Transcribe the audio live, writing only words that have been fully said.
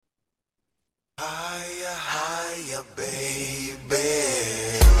Higher, higher, baby.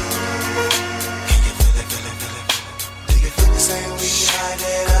 Can you feel it, feel it, feel it? Do you feel the same way high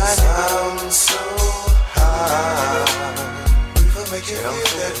that I am so high? We will make you feel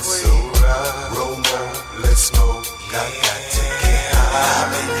that way. So right. Roll more, let's smoke. Got to get high. I've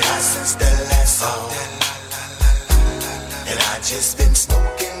been high since the last song. And I just been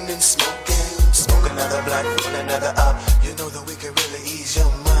smoking and smoking. Smoke another blunt, roll another up. You know that we can really ease your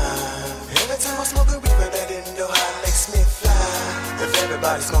mind. Every time I smoke a reaper, that Indo high makes me fly. If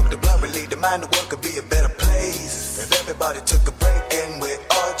everybody smoked the blunt, relieve the mind, the world could be a better place. If everybody took a break and we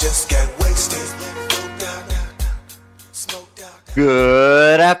all just get wasted.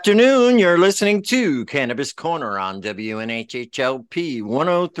 Good afternoon. You're listening to Cannabis Corner on WNHHLP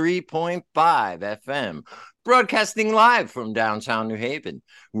 103.5 FM, broadcasting live from downtown New Haven.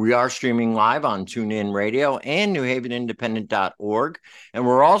 We are streaming live on TuneIn Radio and NewHavenIndependent.org, and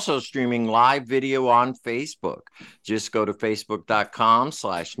we're also streaming live video on Facebook. Just go to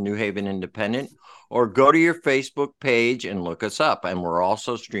facebook.com/New Haven Independent or go to your Facebook page and look us up, and we're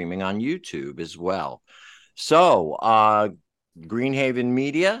also streaming on YouTube as well. So, Greenhaven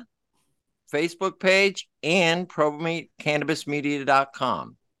Media Facebook page and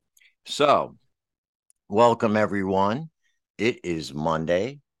ProbateCannabisMedia.com. So, welcome everyone. It is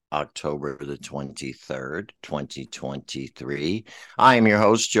Monday, October the 23rd, 2023. I am your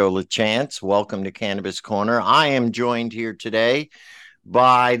host, Joe LaChance. Welcome to Cannabis Corner. I am joined here today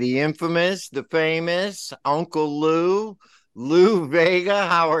by the infamous, the famous Uncle Lou Vega.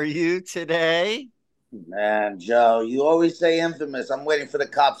 How are you today? Man, Joe, you always say infamous. I'm waiting for the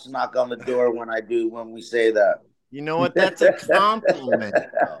cops to knock on the door when we say that. You know what? That's a compliment,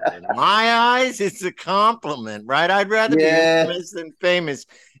 though. In my eyes, it's a compliment, right? I'd rather be infamous than famous.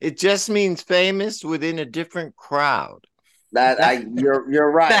 It just means famous within a different crowd.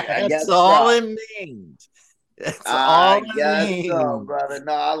 You're right. I guess That's all so. it means. That's all it means. So, brother.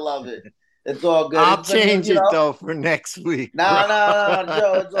 No, I love it. It's all good. I'll change it though for next week. No,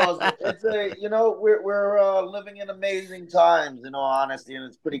 Joe. It's awesome. We're living in amazing times, in all honesty, and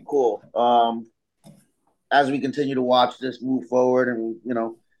it's pretty cool. As we continue to watch this move forward, and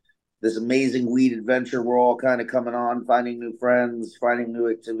this amazing weed adventure, we're all kind of coming on, finding new friends, finding new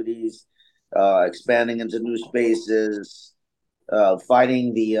activities, expanding into new spaces,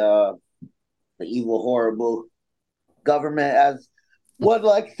 fighting the evil, horrible government, as one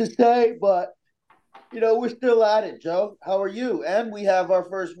likes to say, but we're still at it, Joe. How are you? And we have our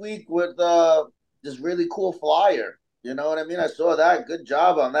first week with this really cool flyer. You know what I mean? I saw that. Good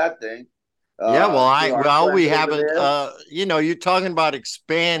job on that thing. We haven't. You're talking about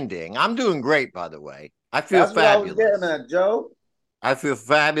expanding. I'm doing great, by the way. I feel That's fabulous. What I was getting at, Joe. I feel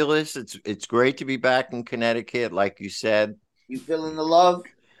fabulous. It's great to be back in Connecticut, like you said. You feeling the love?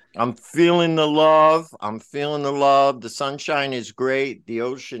 I'm feeling the love. I'm feeling the love. The sunshine is great. The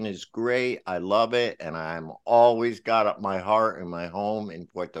ocean is great. I love it. And I'm always got up my heart and my home in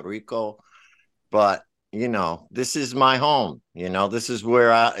Puerto Rico. But, this is my home. This is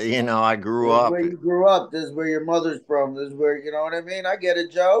where I grew up. Where you grew up. This is where your mother's from. This is where, you know what I mean? I get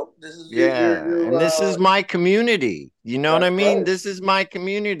it, Joe. This is and this is my community. You know what I mean? Right. This is my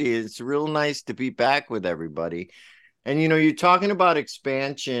community. It's real nice to be back with everybody. And, you're talking about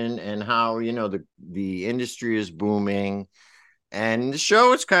expansion and how, the industry is booming and the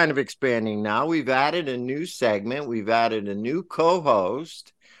show is kind of expanding now. We've added a new segment. We've added a new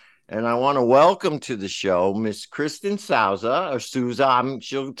co-host. And I want to welcome to the show Miss Kristen Souza.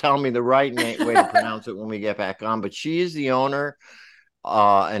 She'll tell me the right way to pronounce it when we get back on. But she is the owner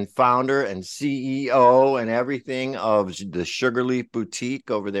and founder and CEO and everything of the Sugarleaf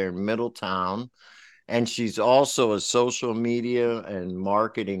Boutique over there in Middletown. And she's also a social media and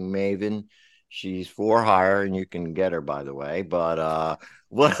marketing maven. She's for hire, and you can get her, by the way. But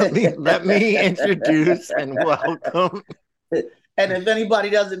let me introduce and welcome. And if anybody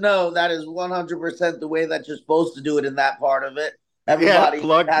doesn't know, that is 100% the way that you're supposed to do it in that part of it. Everybody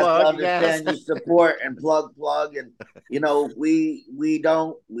has to understand you support and plug, and we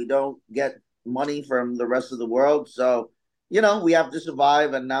don't get money from the rest of the world, so we have to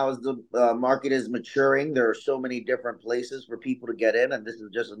survive. And now as the market is maturing, there are so many different places for people to get in. And this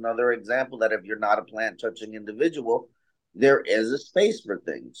is just another example that if you're not a plant touching individual, there is a space for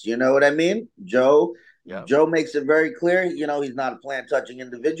things. You know what I mean? Joe makes it very clear. He's not a plant touching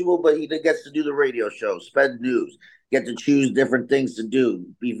individual, but he gets to do the radio show, spread news, get to choose different things to do,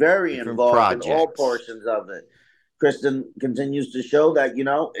 be very involved in all portions of it. Kristen continues to show that,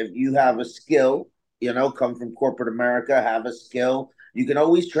 if you have a skill, come from corporate America, have a skill, you can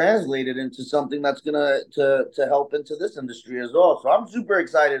always translate it into something that's gonna to help into this industry as well. So I'm super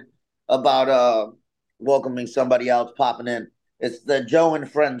excited about welcoming somebody else popping in. It's the Joe and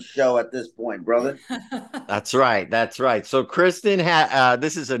Friends show at this point, brother. That's right. That's right. So Kristen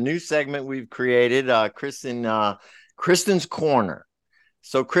this is a new segment we've created. Kristen's Corner.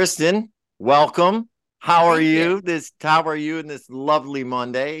 So Kristen, welcome. Thank you. How are you in this lovely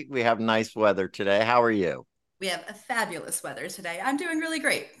Monday? We have nice weather today. How are you? We have a fabulous weather today. I'm doing really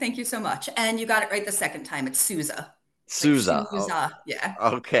great. Thank you so much. And you got it right the second time. It's Sousa. Like Sousa. Sousa. Yeah.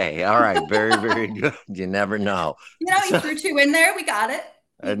 Okay. All right. Very, very good. You never know. You threw two in there. We got it.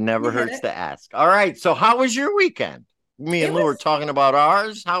 It never You hit hurts it. to ask. All right. So how was your weekend? Me It and Lou were was, talking about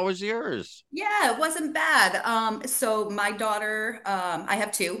ours. How was yours? yeah, it wasn't bad. So my daughter, I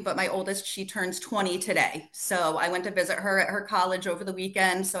have two, but my oldest, she turns 20 today. So I went to visit her at her college over the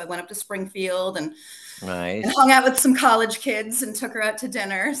weekend. So I went up to Springfield and Nice. hung out with some college kids and took her out to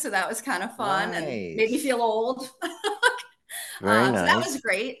dinner. So that was kind of fun and made me Nice. feel old. Very So that was nice.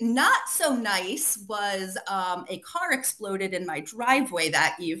 great. Not so nice was a car exploded in my driveway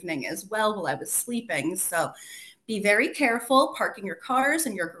that evening as well while I was sleeping. So be very careful parking your cars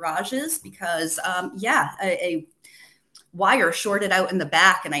in your garages because, a wire shorted out in the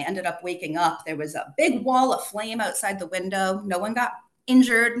back and I ended up waking up. There was a big wall of flame outside the window. No one got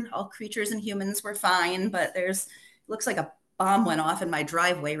injured. All creatures and humans were fine, but looks like a bomb went off in my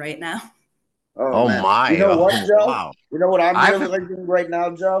driveway right now. Oh Oh man. You my. know what, Oh Joe? wow. You know what I'm I've realizing right now,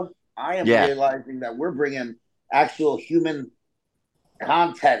 Joe? I am yeah. realizing that we're bringing actual human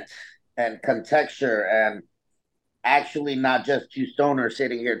content and contexture and actually not just two stoners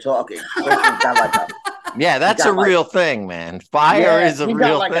sitting here talking. Kristen's got like a Yeah, she's that's a got like real thing, man. Fire yeah, is a she's got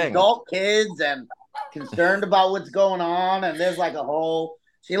real like thing. adult kids and concerned about what's going on, and there's like a whole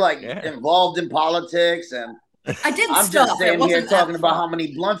she like Yeah. involved in politics, and I did I'm just stuff. It sitting here wasn't that talking about fun. how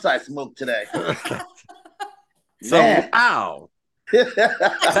many blunts I smoked today. So Man. wow. I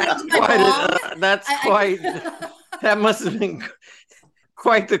That's cleaned my quite bong. that's quite I that must have been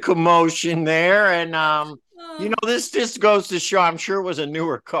quite the commotion there. And this just goes to show, I'm sure it was a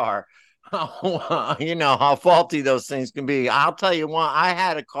newer car. How faulty those things can be. I'll tell you what, I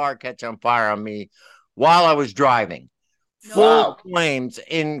had a car catch on fire on me while I was driving. Full no. Wow. flames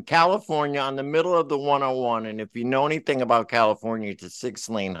in California on the middle of the 101. And if you know anything about California, it's a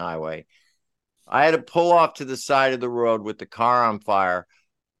 6-lane highway. I had to pull off to the side of the road with the car on fire.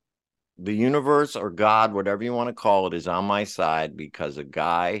 The universe or God, whatever you want to call it, is on my side because a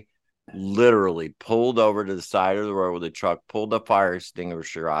guy literally pulled over to the side of the road with a truck, pulled the fire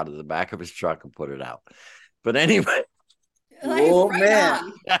extinguisher out of the back of his truck and put it out. But anyway, Like, Oh right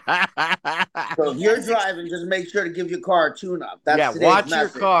man. on. So if Yeah, you're this ex- driving, just make sure to give your car a tune up. That's yeah, today's watch your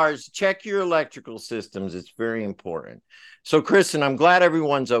message. cars, check your electrical systems. It's very important. So, Kristen, I'm glad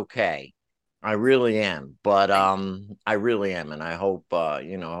everyone's okay. I really am, but Thank I really am, and I hope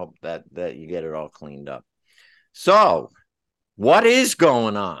hope that you get it all cleaned up. So, what is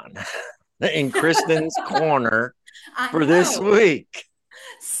going on in you. Kristen's corner I for this know. week?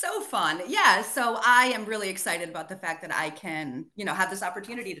 So fun. Yeah. So I am really excited about the fact that I can, have this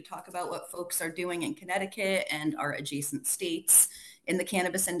opportunity to talk about what folks are doing in Connecticut and our adjacent states in the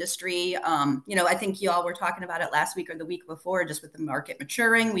cannabis industry. I think y'all were talking about it last week or the week before, just with the market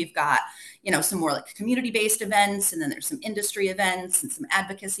maturing. We've got, some more like community-based events, and then there's some industry events and some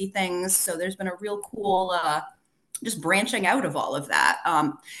advocacy things. So there's been a real cool just branching out of all of that.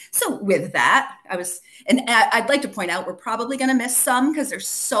 So with that, and I'd like to point out, we're probably going to miss some because there's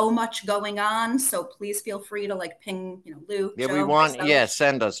so much going on. So please feel free to like ping, Lou, Yeah, we Joe, want,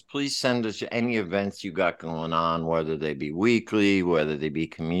 myself. please send us any events you got going on, whether they be weekly, whether they be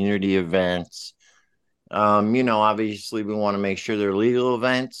community events. Obviously we want to make sure they're legal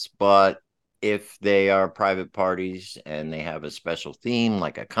events, but if they are private parties and they have a special theme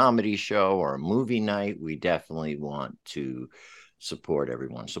like a comedy show or a movie night, we definitely want to support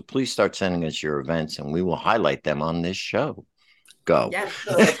everyone. So please start sending us your events and we will highlight them on this show. Go. Yes.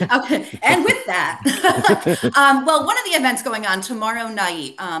 Okay. And with that, well, one of the events going on tomorrow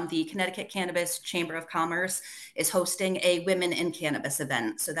night, the Connecticut Cannabis Chamber of Commerce is hosting a Women in Cannabis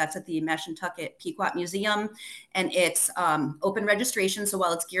event. So that's at the Mashantucket Pequot Museum, and it's open registration. So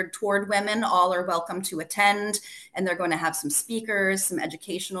while it's geared toward women, all are welcome to attend. And they're going to have some speakers, some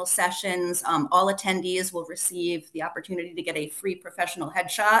educational sessions. All attendees will receive the opportunity to get a free professional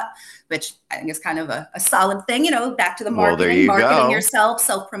headshot, which I think is kind of a solid thing, back to the Well, there you marketing go. yourself,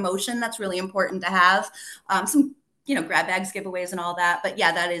 self-promotion. That's really important to have. Some grab bags, giveaways, and all that. But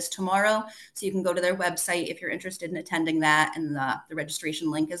yeah, that is tomorrow. So you can go to their website if you're interested in attending that. And the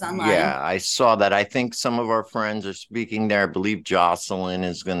registration link is online. Yeah, I saw that. I think some of our friends are speaking there. I believe Jocelyn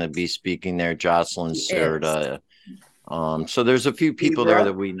is going to be speaking there. Jocelyn She is. Serta So there's a few people there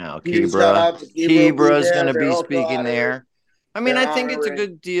that we know. Huge shout out to Kebra is going to They're be also speaking there. I mean, I think it's a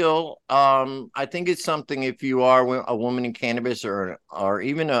good deal. I think it's something if you are a woman in cannabis or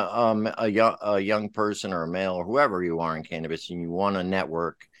even a young person or a male or whoever you are in cannabis and you want to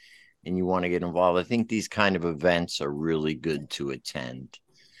network and you want to get involved. I think these kind of events are really good to attend.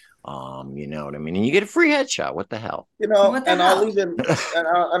 You know what I mean? And you get a free headshot. What the hell? You know, and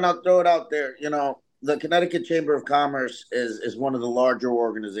I'll throw it out there. You know, the Connecticut Chamber of Commerce is one of the larger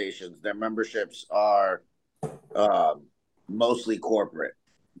organizations. Their memberships are mostly corporate,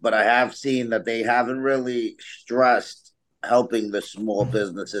 but I have seen that they haven't really stressed helping the small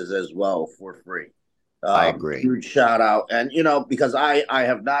businesses as well for free. I agree. Huge shout out, and you know, because I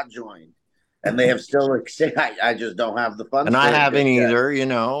have not joined, and they have still. I just don't have the funds, and I haven't either. You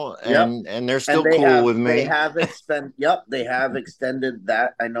know, and they're still cool with me. They have they have extended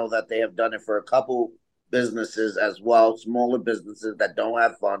that. I know that they have done it for a couple businesses as well, smaller businesses that don't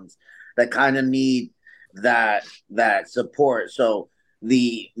have funds that kind of need that support. So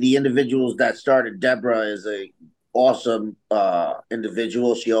the individuals that started, Deborah is a awesome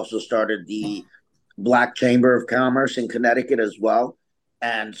individual. She also started the Black Chamber of Commerce in Connecticut as well.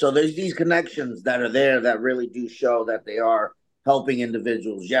 And so there's these connections that are there that really do show that they are helping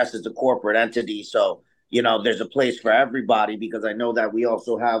individuals. Yes, it's a corporate entity, so you know there's a place for everybody, because I know that we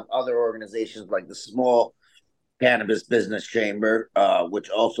also have other organizations like the Small Cannabis Business Chamber, which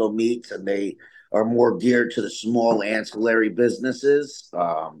also meets, and they are more geared to the small ancillary businesses.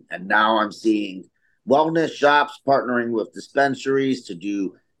 And now I'm seeing wellness shops partnering with dispensaries to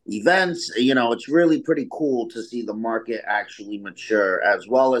do events. You know, it's really pretty cool to see the market actually mature, as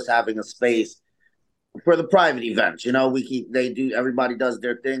well as having a space for the private events. You know, everybody does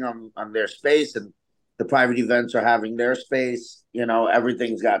their thing on their space, and the private events are having their space. You know,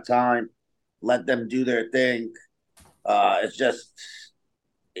 everything's got time. Let them do their thing. It's just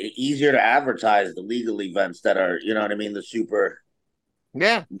easier to advertise the legal events that are, you know what I mean,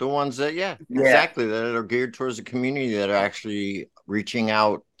 the ones that exactly, that are geared towards the community, that are actually reaching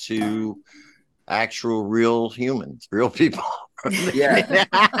out to actual real humans, real people. Yeah.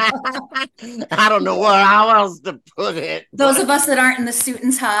 I don't know how else to put it. Those of us that aren't in the suit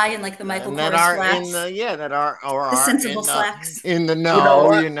and tie and like the Michael Kors slacks. That are the sensible slacks in the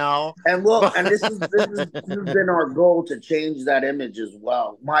know, you know. And this has been our goal, to change that image as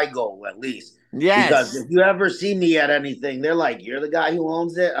well. My goal, at least. Yes. Because if you ever see me at anything, they're like, "You're the guy who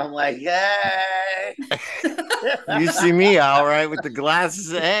owns it." I'm like, "Hey." You see me all right with the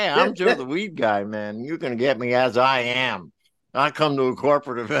glasses. Hey, I'm Joe the weed guy, man. You're gonna get me as I am. I come to a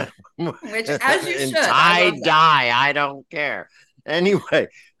corporate event, which, as you should, tie-dye. I don't care. Anyway,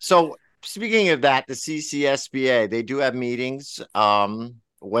 so speaking of that, the CCSBA, they do have meetings.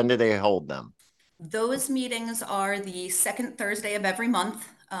 When do they hold them? Those meetings are the second Thursday of every month.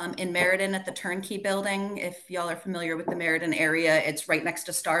 In Meriden at the Turnkey Building. If y'all are familiar with the Meriden area, it's right next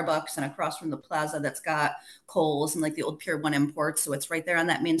to Starbucks and across from the plaza that's got Kohl's and like the old Pier 1 Imports. So it's right there on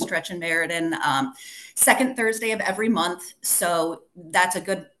that main stretch in Meriden. Second Thursday of every month. So that's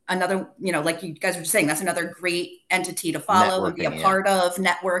another, you know, like you guys were just saying, that's another great entity to follow and be a part of,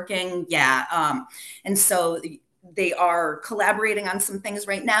 networking. Yeah. And so they are collaborating on some things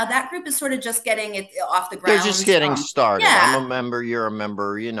right now. That group is sort of just getting it off the ground. They're just getting started. Yeah. I'm a member. You're a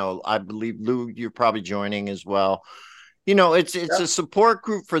member. You know, I believe, Lou, you're probably joining as well. You know, it's a support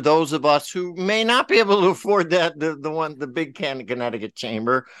group for those of us who may not be able to afford the big Connecticut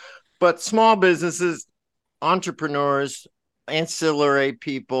Chamber, but small businesses, entrepreneurs, ancillary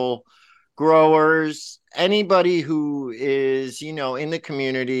people, growers, anybody who is, you know, in the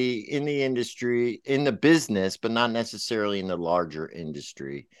community, in the industry, in the business, but not necessarily in the larger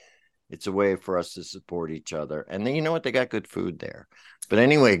industry. It's a way for us to support each other. And then, you know what? They got good food there. But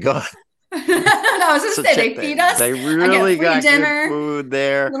anyway, go on. I was just saying, they feed us. They really got dinner, good food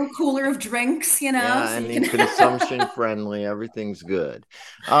there. A little cooler of drinks, you know. Yeah, so and consumption friendly. Everything's good.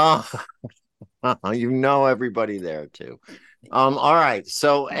 You know everybody there too. All right.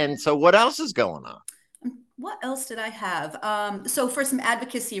 So what else is going on? What else did I have? So for some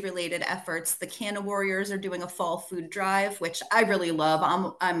advocacy related efforts, the Canna Warriors are doing a fall food drive, which I really love.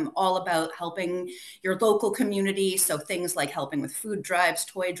 I'm all about helping your local community. So things like helping with food drives,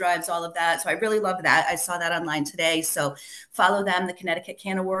 toy drives, all of that. So I really love that. I saw that online today. So follow them, the Connecticut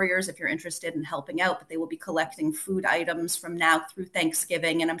Canna Warriors, if you're interested in helping out. But they will be collecting food items from now through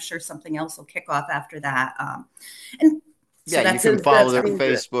Thanksgiving. And I'm sure something else will kick off after that. So you can follow their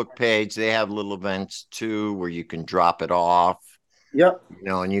Facebook page. They have little events too where you can drop it off. Yep. You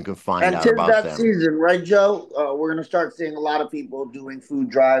know, and you can find out about them. And season, right, Joe? We're going to start seeing a lot of people doing food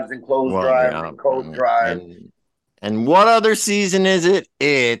drives and clothes drives and coat drives. And what other season is it?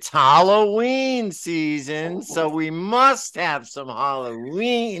 It's Halloween season. So we must have some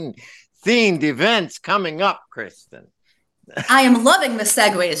Halloween themed events coming up, Kristen. I am loving the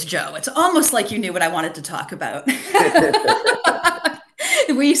segues, Joe. It's almost like you knew what I wanted to talk about.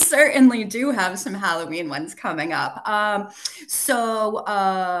 We certainly do have some Halloween ones coming up.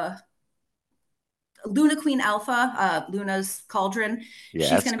 Luna Queen Alpha, Luna's Cauldron, she's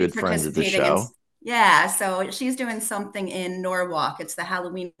Yes, going to be good friend of the participating in. show. Yeah, so she's doing something in Norwalk. It's the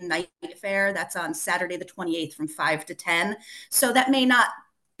Halloween Night Fair. That's on Saturday the 28th from 5 to 10. So that may not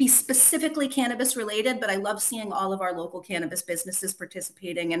be specifically cannabis related, but I love seeing all of our local cannabis businesses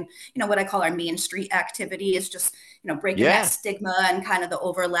participating in, what I call our main street activity is just, breaking that stigma and kind of the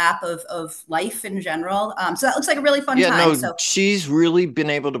overlap of life in general. So that looks like a really fun time. No, so she's really been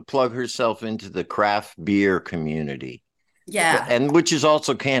able to plug herself into the craft beer community. Yeah. And which is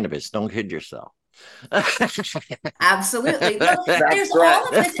also cannabis. Don't kid yourself. Absolutely. Well, there's all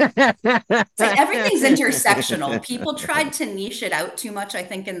of this. It's like everything's intersectional. People tried to niche it out too much, I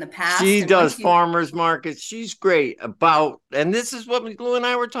think, in the past. She does farmers markets. She's great about, and this is what Lou and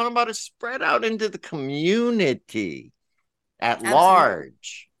I were talking about, is spread out into the community at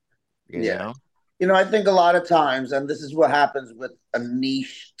large. You know? I think a lot of times, and this is what happens with a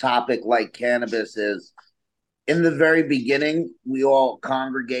niche topic like cannabis is, in the very beginning, we all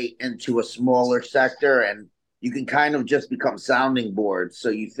congregate into a smaller sector and you can kind of just become sounding boards. So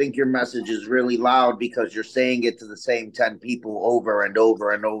you think your message is really loud because you're saying it to the same 10 people over and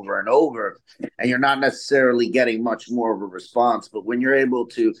over and over and over. And you're not necessarily getting much more of a response. But when you're able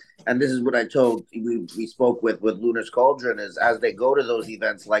to, and this is what I told, we spoke with Luna's Cauldron, is as they go to those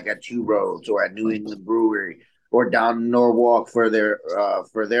events like at Two Roads or at New England Brewery, or down in Norwalk for their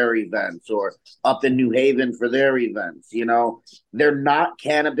events, or up in New Haven for their events. They're not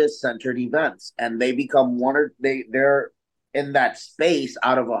cannabis centered events, and they become they're in that space.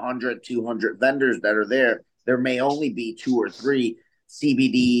 Out of 100, 200 vendors that are there, there may only be 2 or 3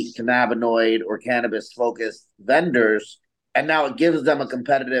 CBD, cannabinoid, or cannabis focused vendors. And now it gives them a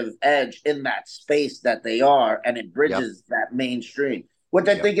competitive edge in that space that they are, and it bridges that mainstream, which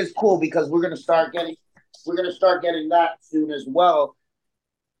I think is cool because we're going to start getting that soon as well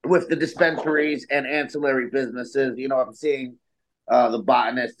with the dispensaries and ancillary businesses. I'm seeing the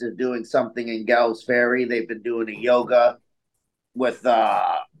Botanist is doing something in Gell's Ferry. They've been doing a yoga with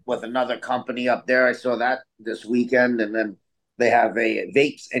another company up there. I saw that this weekend, and then they have a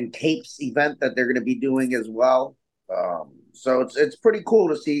vapes and capes event that they're going to be doing as well. So it's pretty cool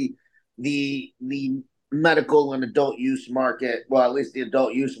to see the medical and adult use market, well, at least the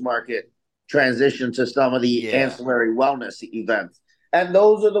adult use market, transition to some of the ancillary wellness events. And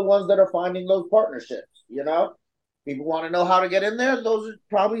those are the ones that are finding those partnerships. People want to know how to get in there. Those are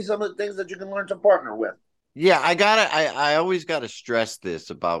probably some of the things that you can learn to partner with. Yeah, I always gotta stress this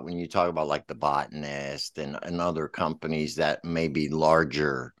about when you talk about like the Botanist and other companies that may be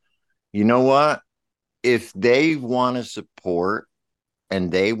larger. You know what? If they want to support and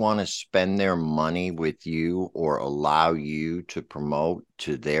they want to spend their money with you or allow you to promote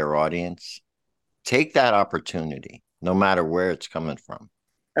to their audience, take that opportunity, no matter where it's coming from.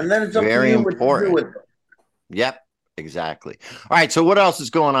 And then it's very important. Yep, exactly. All right. So what else is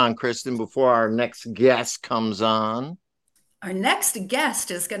going on, Kristen, before our next guest comes on? Our next guest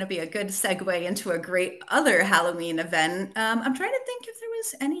is going to be a good segue into a great other Halloween event. I'm trying to think if there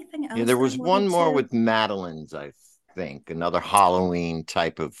was anything else. Yeah, there was one more with Madeline's, I think, another Halloween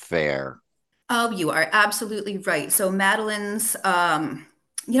type of fair. Oh, you are absolutely right. So Madeline's, I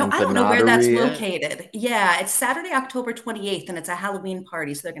don't know where that's located. Yeah, it's Saturday, October 28th, and it's a Halloween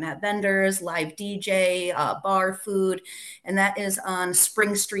party. So they're going to have vendors, live DJ, bar food, and that is on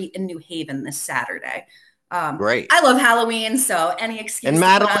Spring Street in New Haven this Saturday. Great. I love Halloween, so any excuse. And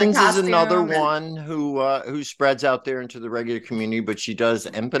Madeline's is another one who spreads out there into the regular community, but she does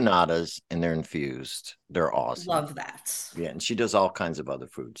empanadas and they're infused. They're awesome. Love that. Yeah, and she does all kinds of other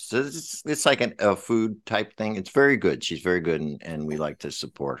foods. So it's like a food type thing. It's very good. She's very good, and we like to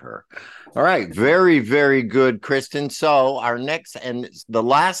support her. All right, very, very good, Kristen. So our next and the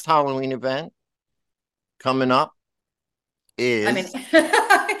last Halloween event coming up is.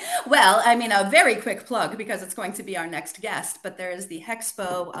 A very quick plug because it's going to be our next guest, but there is the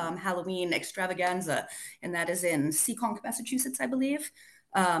Hexpo Halloween extravaganza, and that is in Seekonk, Massachusetts, I believe.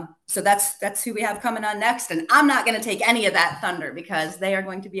 So that's who we have coming on next. And I'm not going to take any of that thunder because they are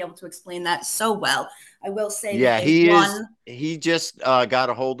going to be able to explain that so well. I will say, he just got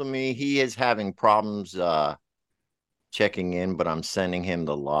a hold of me. He is having problems checking in, but I'm sending him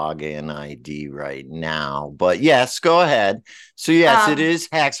the login ID right now. But yes, go ahead. So yes, it is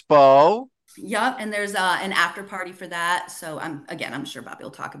Hexpo. Yep, and there's an after party for that. So I'm sure Bobby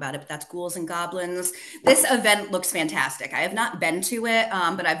will talk about it, but that's Ghouls and Goblins. This event looks fantastic. I have not been to it,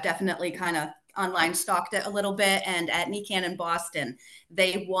 but I've definitely kind of online stalked it a little bit. And at NECAN in Boston,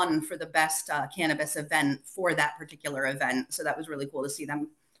 they won for the best cannabis event for that particular event. So that was really cool to see them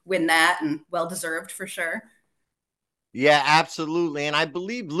win that, and well deserved for sure. Yeah, absolutely. And I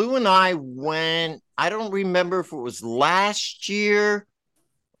believe Lou and I went, I don't remember if it was last year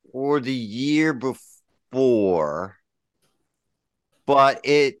or the year before, but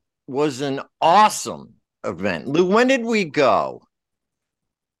it was an awesome event. Lou, when did we go?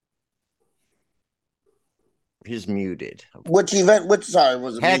 He's muted. Which event? Sorry,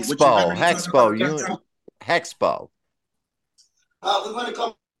 was it me? Which event Hexpo, are you talking about? Hexpo. We're going to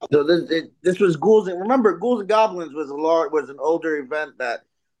come. So this was Ghouls, and remember, Ghouls and Goblins was an older event that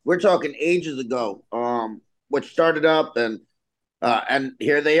we're talking ages ago, which started up, and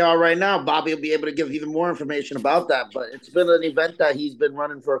here they are right now. Bobby will be able to give even more information about that. But it's been an event that he's been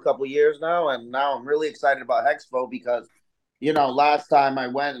running for a couple of years now, and now I'm really excited about Hexpo because, last time I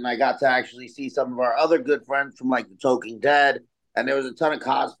went and I got to actually see some of our other good friends from like the Talking Dead, and there was a ton of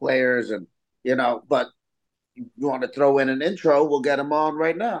cosplayers, and but you want to throw in an intro, we'll get them on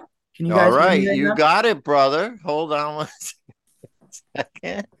right now. Can you All guys right, hear me right you now? got it, brother. Hold on one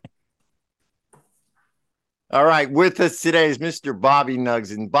second. All right, with us today is Mr. Bobby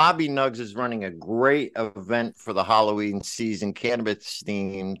Nuggs, and Bobby Nuggs is running a great event for the Halloween season, cannabis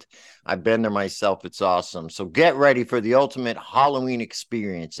themed. I've been there myself. It's awesome. So get ready for the ultimate Halloween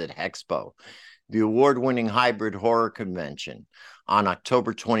experience at Hexpo, the award-winning hybrid horror convention on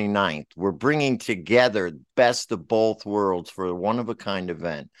October 29th. We're bringing together best of both worlds for a one-of-a-kind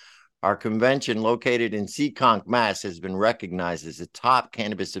event. Our convention, located in Seekonk, Mass., has been recognized as a top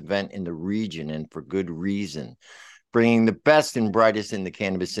cannabis event in the region, and for good reason, bringing the best and brightest in the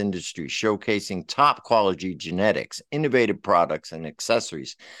cannabis industry, showcasing top quality genetics, innovative products, and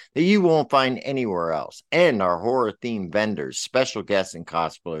accessories that you won't find anywhere else. And our horror-themed vendors, special guests, and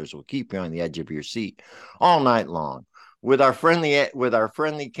cosplayers will keep you on the edge of your seat all night long. With our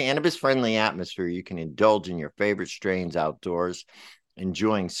friendly cannabis-friendly atmosphere, you can indulge in your favorite strains outdoors,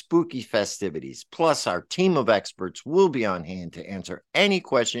 enjoying spooky festivities. Plus, our team of experts will be on hand to answer any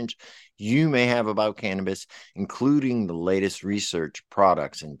questions you may have about cannabis, including the latest research,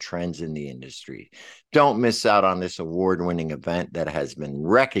 products, and trends in the industry. Don't miss out on this award-winning event that has been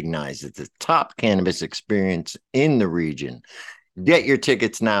recognized as the top cannabis experience in the region. Get your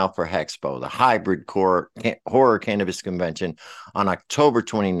tickets now for Hexpo, the hybrid horror cannabis convention on October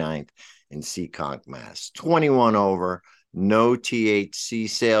 29th in Seekonk, Mass. 21 over. No THC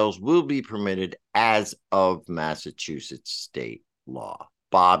sales will be permitted as of Massachusetts state law.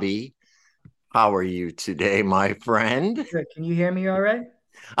 Bobby, how are you today, my friend? Good. Can you hear me all right?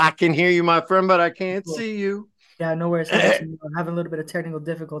 I can hear you, my friend, but I can't Cool. see you. Yeah, no worries. I'm having a little bit of technical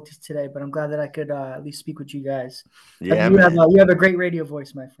difficulties today, but I'm glad that I could at least speak with you guys. Yeah, you have a great radio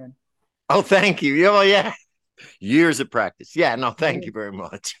voice, my friend. Oh, thank you. Yeah. Years of practice. Yeah, no, thank you very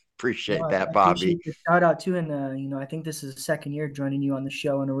much. Appreciate that, Bobby. Appreciate the shout out too, and I think this is the second year joining you on the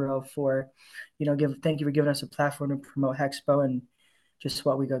show in a row for, thank you for giving us a platform to promote Hexpo and just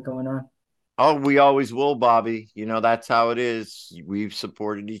what we got going on. Oh, we always will, Bobby. That's how it is. We've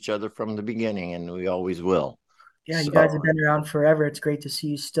supported each other from the beginning, and we always will. Yeah, you guys have been around forever. It's great to see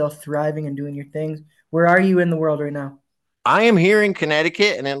you still thriving and doing your things. Where are you in the world right now? I am here in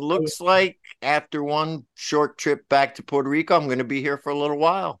Connecticut, and it looks like after one short trip back to Puerto Rico, I'm going to be here for a little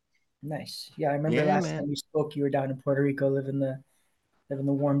while. Nice. Yeah, I remember last time we spoke, you were down in Puerto Rico living the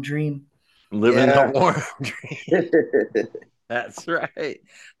warm dream. Living the warm dream. That's right.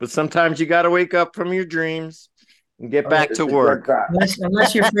 But sometimes you got to wake up from your dreams and get back to work.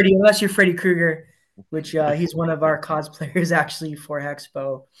 Unless you're Freddy Krueger, which he's one of our cosplayers actually for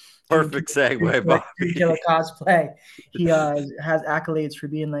Hexpo. Perfect segue, Bobby. Killer cosplay. He has accolades for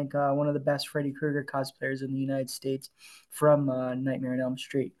being like one of the best Freddy Krueger cosplayers in the United States from Nightmare on Elm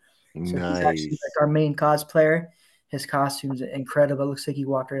Street. So nice. He's actually like our main cosplayer. His costume's incredible. It looks like he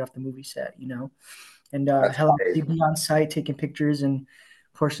walked right off the movie set, And he'll actually be on site taking pictures, and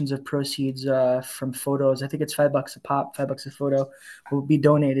portions of proceeds from photos, I think it's $5 a pop, $5 a photo, will be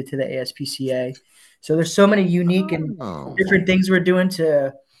donated to the ASPCA. So there's so many unique and different things we're doing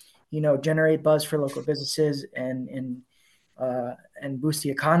to, generate buzz for local businesses and boost the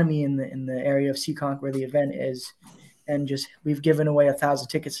economy in the area of Seekonk where the event is. And just we've given away 1,000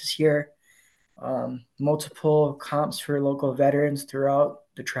 tickets this year, multiple comps for local veterans throughout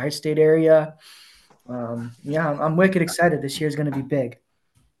the tri-state area. I'm wicked excited. This year is going to be big.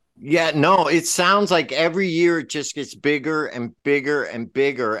 Yeah, no, it sounds like every year it just gets bigger and bigger and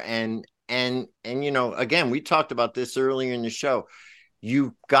bigger. And and again, we talked about this earlier in the show.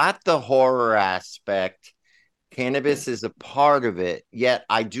 You've got the horror aspect. Cannabis is a part of it. Yet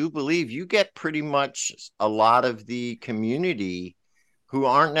I do believe you get pretty much a lot of the community who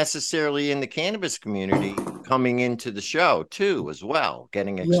aren't necessarily in the cannabis community coming into the show too, as well,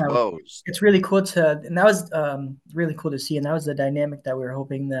 getting Yeah, exposed. it's really cool and that was really cool to see. And that was the dynamic that we were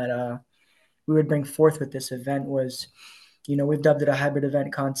hoping that we would bring forth with this event was, we've dubbed it a hybrid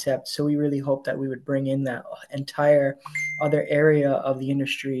event concept. So we really hope that we would bring in that entire other area of the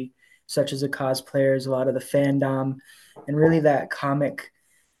industry, such as the cosplayers, a lot of the fandom, and really that comic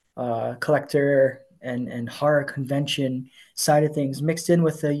collector and horror convention side of things mixed in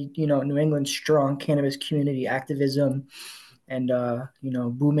with the, New England strong cannabis community activism and,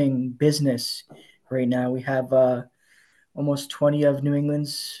 booming business right now. We have almost 20 of New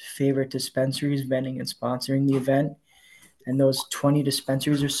England's favorite dispensaries vending and sponsoring the event. And those 20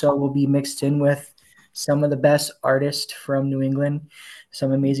 dispensaries or so will be mixed in with some of the best artists from New England,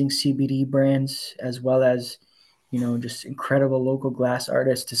 some amazing CBD brands, as well as, just incredible local glass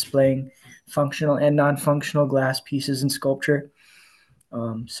artists displaying functional and non-functional glass pieces and sculpture.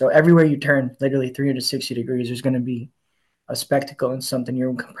 So everywhere you turn, literally 360 degrees, there's going to be a spectacle and something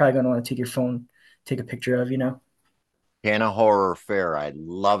you're probably going to want to take your phone, take a picture of. Canna Horror Fair. I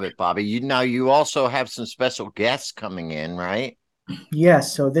love it, Bobby. You also have some special guests coming in, right? Yeah,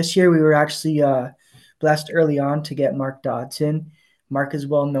 so this year we were actually blessed early on to get Mark Dodson. Mark is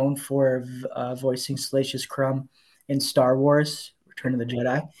well known for voicing Salacious Crumb in Star Wars: Return of the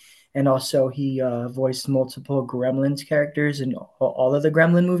Jedi, and also he voiced multiple Gremlins characters in all of the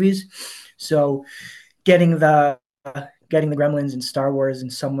Gremlin movies. So getting the getting the Gremlins in Star Wars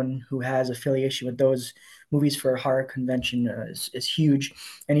and someone who has affiliation with those movies for a horror convention is huge.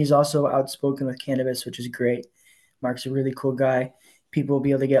 And he's also outspoken with cannabis, which is great. Mark's a really cool guy. People will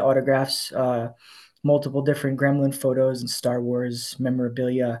be able to get autographs, multiple different Gremlin photos and Star Wars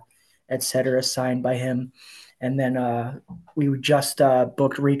memorabilia, etc., signed by him. And then we just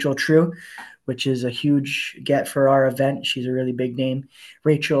booked Rachel True, which is a huge get for our event. She's a really big name.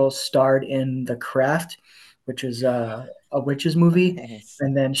 Rachel starred in The Craft, which is a witches movie,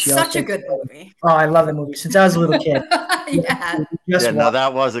 and then she Such also a good movie. Oh, I love that movie since I was a little kid. Yeah. Yeah, no,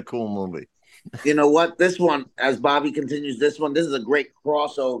 that was a cool movie. You know what? This one, as Bobby continues, this is a great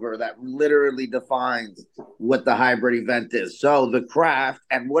crossover that literally defines what the hybrid event is. So, The Craft,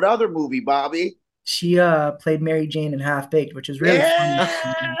 and what other movie, Bobby? She played Mary Jane in Half Baked, which is really Yeah!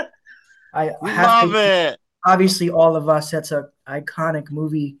 funny. I Love it. Obviously, all of us. That's a iconic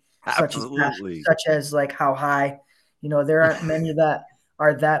movie, Absolutely. such as like How High. There aren't many that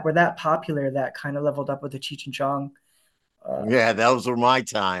were that popular that kind of leveled up with the Cheech and Chong. Yeah, those were my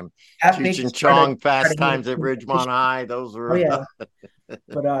time. Half Cheech Baked and Chong, Fast Times at started Ridgemont High. Those Oh were. yeah,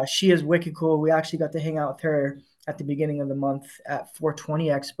 but she is wicked cool. We actually got to hang out with her at the beginning of the month at 420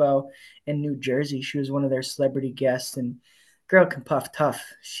 Expo in New Jersey. She was one of their celebrity guests, and girl can puff tough.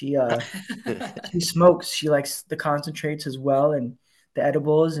 She smokes. She likes the concentrates as well and the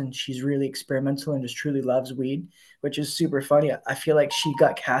edibles, and she's really experimental and just truly loves weed, which is super funny. I feel like she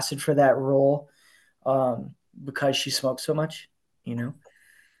got casted for that role because she smokes so much.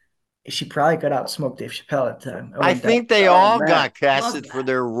 She probably could outsmoke Dave Chappelle at the time. I think they Oh, all man. got Love casted that. for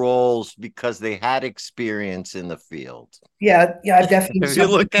their roles because they had experience in the field. Yeah, I've definitely. If you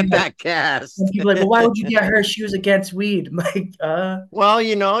look at that cast. Some people are like, well, why would you get her? She was against weed. I'm like,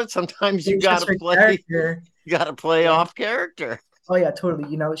 Well, sometimes you it's just gotta her play. character. You gotta play Yeah. off character. Oh yeah,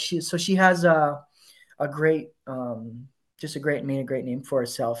 totally. She has a great just a great name for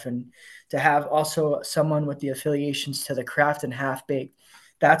herself, and to have also someone with the affiliations to The Craft and Half Baked,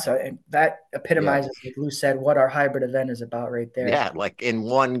 that epitomizes, like Lou said, what our hybrid event is about right there. Yeah, like in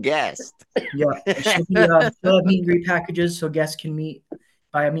one guest. Yeah, she'll have meet and greet packages so guests can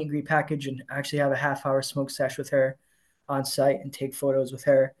buy a meet and greet package and actually have a half-hour smoke sesh with her on site and take photos with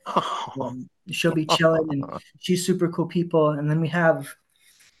her. She'll be chilling, and she's super cool people. And then we have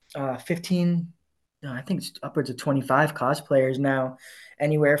 15, no, I think it's upwards of 25 cosplayers now,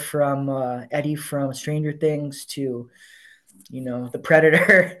 anywhere from Eddie from Stranger Things to, the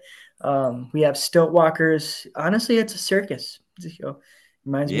Predator. We have stilt walkers. Honestly, it's a circus.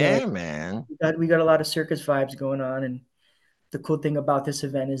 Reminds me of, like, man. we got a lot of circus vibes going on. And the cool thing about this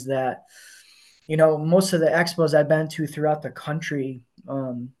event is that, most of the expos I've been to throughout the country,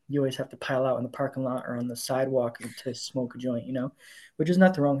 you always have to pile out in the parking lot or on the sidewalk to smoke a joint, which is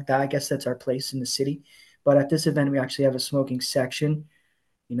nothing wrong with that. I guess that's our place in the city. But at this event, we actually have a smoking section,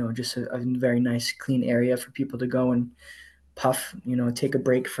 just a very nice, clean area for people to go and puff, take a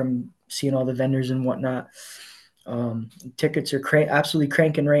break from seeing all the vendors and whatnot. Tickets are absolutely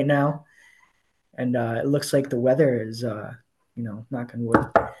cranking right now. and it looks like the weather is, knock on wood,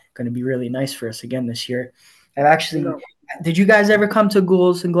 going to be really nice for us again this year. I've actually, did you guys ever come to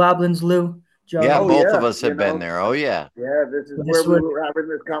Ghouls and Goblins, Lou? Joe? Yeah, both of us have been there. Oh yeah. Yeah, this is where we were having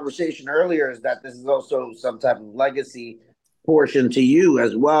this conversation earlier, is that this is also some type of legacy portion to you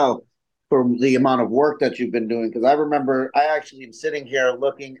as well for the amount of work that you've been doing. Because I remember I actually am sitting here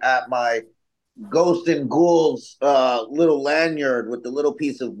looking at my Ghost and Ghouls little lanyard with the little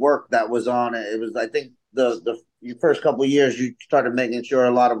piece of work that was on it. It was, I think, the first couple of years you started making sure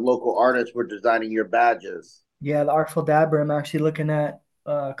a lot of local artists were designing your badges. Yeah, the Artful Dabber. I'm actually looking at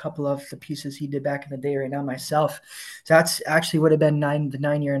a couple of the pieces he did back in the day right now myself. So that's actually would have been the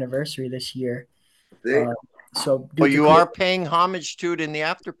 9-year anniversary this year. So, well, you are paying homage to it in the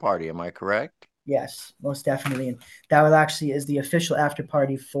after party. Am I correct? Yes, most definitely. And that will actually is the official after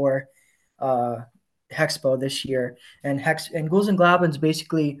party for Hexpo this year. And Ghouls and Goblins,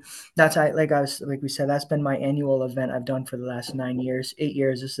 basically, like we said, that's been my annual event I've done for the last 9 years, 8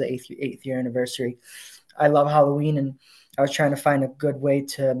 years. This is the eighth year anniversary. I love Halloween, and I was trying to find a good way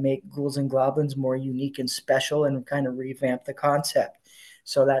to make Ghouls and Goblins more unique and special and kind of revamp the concept.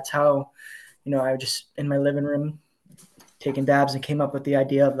 So that's how, I was just in my living room taking dabs and came up with the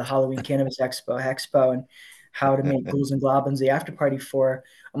idea of the Halloween Cannabis Hexpo, and how to make Ghouls and Goblins the after party for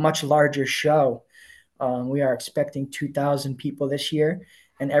a much larger show. We are expecting 2,000 people this year,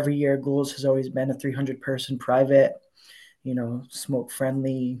 and every year Ghouls has always been a 300-person private,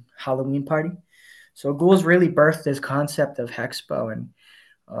 smoke-friendly Halloween party. So Ghouls really birthed this concept of Hexpo and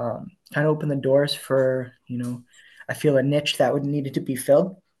kind of opened the doors for, I feel a niche that would needed to be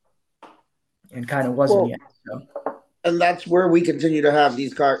filled and kind of wasn't yet. So. And that's where we continue to have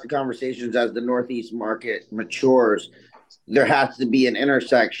these conversations as the Northeast market matures. There has to be an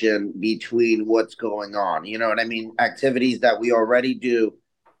intersection between what's going on. You know what I mean? Activities that we already do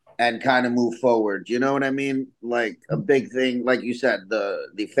and kind of move forward. You know what I mean? Like a big thing, like you said, the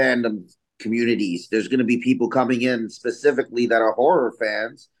fandom communities. There's going to be people coming in specifically that are horror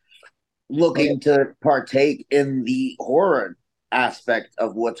fans looking to partake in the horror aspect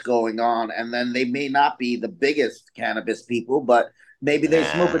of what's going on. And then they may not be the biggest cannabis people, but maybe they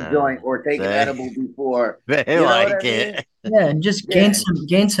smoke a joint or take an edible before. They like it. Yeah, and just gain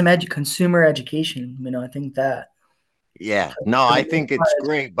some consumer education. I think that. Yeah, no, I think it's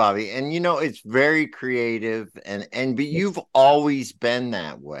great, Bobby. And it's very creative, but you've always been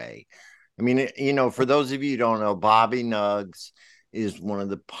that way. I mean, for those of you who don't know, Bobby Nuggs is one of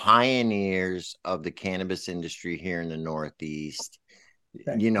the pioneers of the cannabis industry here in the Northeast.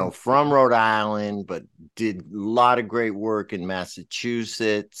 From Rhode Island, but did a lot of great work in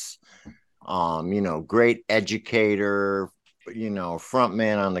Massachusetts. Great educator, front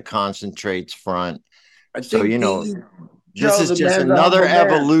man on the concentrates front. This is just another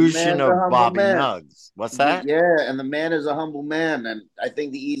evolution of Bobby Nuggs. What's that? Yeah, and the man is a humble man. And I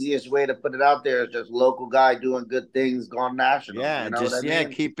think the easiest way to put it out there is just local guy doing good things, gone national. Yeah,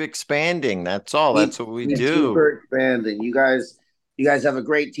 keep expanding. That's all. That's what we do. Keep expanding. You guys have a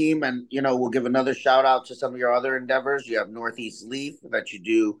great team, and we'll give another shout out to some of your other endeavors. You have Northeast Leaf that you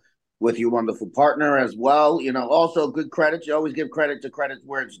do with your wonderful partner as well. Also good credit. You always give credit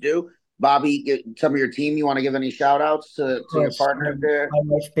where it's due. Bobby, some of your team, you want to give any shout outs to your partner there? My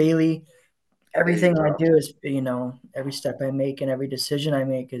wife, Bailey. Everything I do is, every step I make and every decision I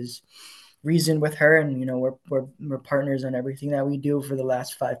make is reasoned with her. And, we're partners on everything that we do for the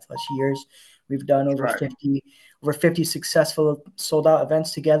last 5+ years. We've done over 50 successful sold out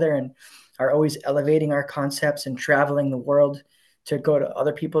events together, and are always elevating our concepts and traveling the world to go to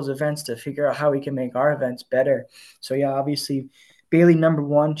other people's events to figure out how we can make our events better. So yeah, obviously Bailey, number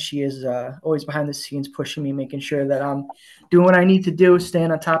one, she is always behind the scenes pushing me, making sure that I'm doing what I need to do,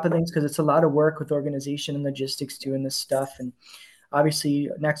 staying on top of things, because it's a lot of work with organization and logistics doing this stuff. And obviously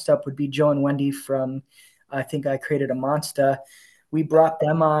next up would be Joe and Wendy from, I think I Created a Monster. We brought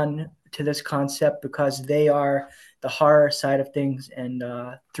them on to this concept because they are the horror side of things, and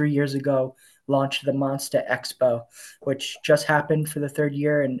 3 years ago launched the Monster Expo, which just happened for the third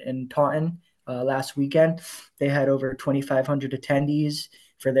year in Taunton last weekend. They had over 2,500 attendees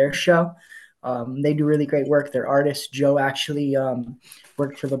for their show. They do really great work. They're artists. Joe actually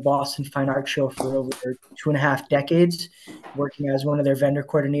worked for the Boston Fine Art Show for over 2.5 decades, working as one of their vendor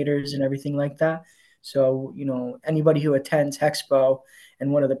coordinators and everything like that. So, anybody who attends Hexpo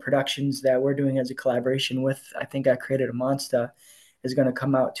and one of the productions that we're doing as a collaboration with, I think I Created a Monster, is going to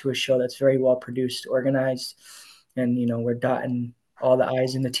come out to a show that's very well produced, organized, and, we're dotting all the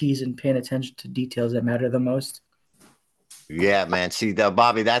I's and the T's and paying attention to details that matter the most. Yeah, man. See,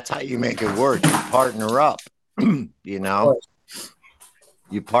 Bobby, that's how you make it work. You partner up,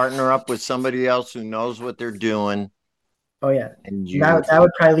 You partner up with somebody else who knows what they're doing. Oh yeah, and that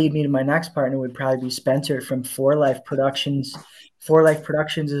would probably lead me to my next partner. Would probably be Spencer from Four Life Productions. Four Life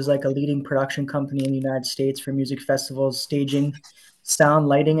Productions is like a leading production company in the United States for music festivals, staging, sound,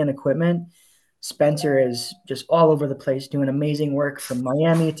 lighting, and equipment. Spencer is just all over the place doing amazing work from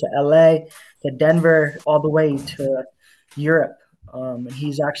Miami to LA to Denver, all the way to Europe. And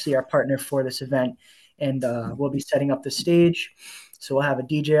he's actually our partner for this event. And we'll be setting up the stage. So we'll have a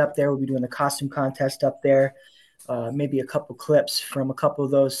DJ up there. We'll be doing the costume contest up there. Maybe a couple clips from a couple of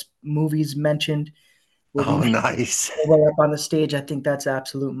those movies mentioned. We'll be nice. way up on the stage. I think that's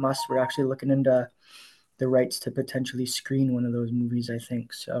absolute must. We're actually looking into the rights to potentially screen one of those movies, I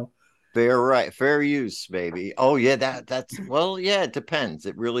think. So fair use, baby. Oh yeah, that's well, yeah, it depends.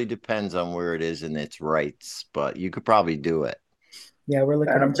 It really depends on where it is and its rights, but you could probably do it. yeah, we're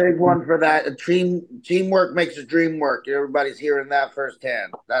looking And a into big one for that. Teamwork makes a dream work. Everybody's hearing that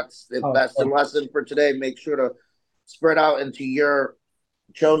firsthand. That's the lesson for today. Make sure to spread out into your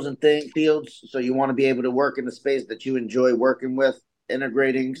chosen fields. So you want to be able to work in the space that you enjoy working with,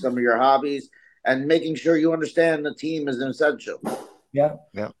 integrating some of your hobbies, and making sure you understand the team is essential. Yeah.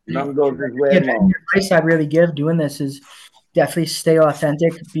 None goes this way alone. The advice I really give doing this is definitely stay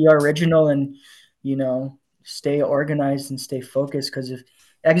authentic, be original, and stay organized and stay focused. Because if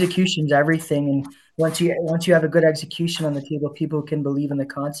execution's everything, and once you have a good execution on the table, people can believe in the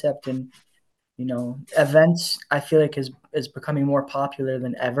concept. And events I feel like is becoming more popular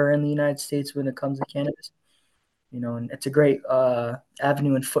than ever in the United States when it comes to cannabis. And it's a great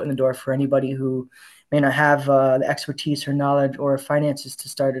avenue and foot in the door for anybody who may not have the expertise or knowledge or finances to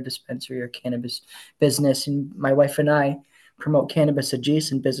start a dispensary or cannabis business. And my wife and I promote cannabis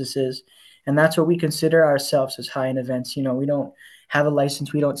adjacent businesses, and that's what we consider ourselves as high-end events. We don't have a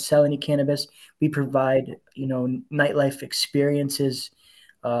license, we don't sell any cannabis. We provide nightlife experiences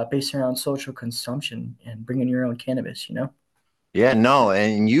based around social consumption and bringing your own cannabis. Yeah, no,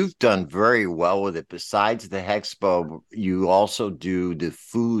 and you've done very well with it. Besides the Hexpo, you also do the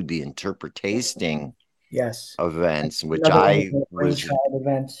food, the interpretation Yes. events, which Another one of I the was. brainchild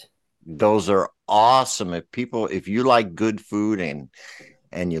events. Those are awesome. If you like good food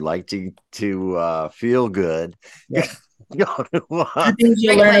and you like to feel good, Yeah. go Two things you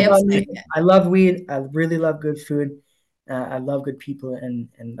Great learn way of about me. saying it. I love weed. I really love good food. I love good people and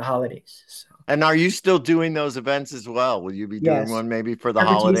the holidays. So And are you still doing those events as well? Will you be doing yes, one maybe for the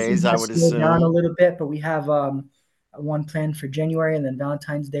invitation holidays? I has would slowed down a assume. little bit, but we have one planned for January, and then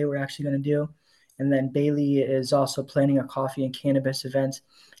Valentine's Day we're actually going to do. And then Bailey is also planning a coffee and cannabis event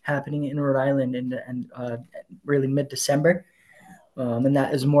happening in Rhode Island in really mid-December. And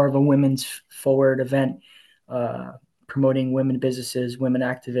that is more of a women's forward event, uh, promoting women businesses, women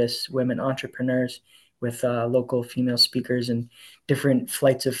activists, women entrepreneurs with local female speakers and different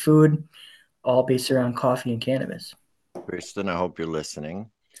flights of food, all based around coffee and cannabis. Kristen, I hope you're listening.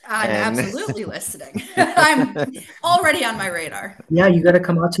 I'm And absolutely listening. I'm already on my radar. Yeah, you got to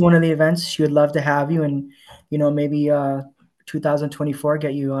come out to one of the events. She would love to have you, and maybe 2024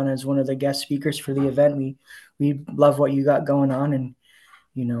 get you on as one of the guest speakers for the event. We love what you got going on, and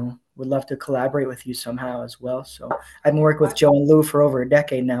would love to collaborate with you somehow as well. So I've been working with Joe and Lou for over a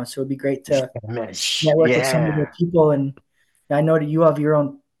decade now, so it'd be great to network with some of the people. And I know that you have your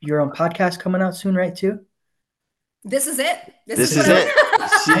own podcast coming out soon, right? Too. This is it. This is it.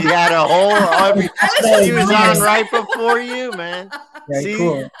 She had a whole. She was on right before you, man. Very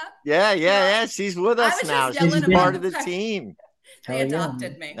cool. Yeah. She's with us now. She's part of the team. They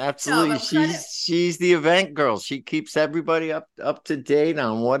adopted me. Absolutely. She's the event girl. She keeps everybody up to date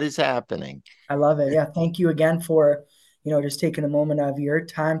on what is happening. I love it. Yeah. Thank you again for, just taking a moment of your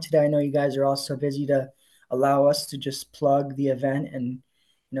time today. I know you guys are all so busy to allow us to just plug the event and,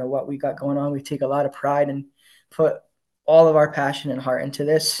 what we got going on. We take a lot of pride and put all of our passion and heart into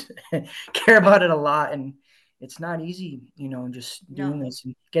this, care about it a lot. And it's not easy, just doing this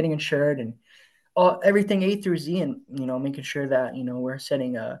and getting insured and everything A through Z, and making sure that we're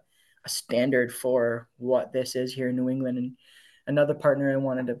setting a standard for what this is here in New England. And another partner I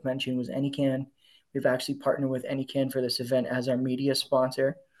wanted to mention was Anycan. We've actually partnered with Anycan for this event as our media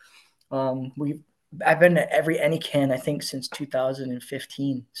sponsor. I've been to every Anycan I think since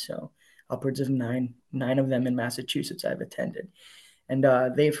 2015, so upwards of nine of them in Massachusetts I've attended, and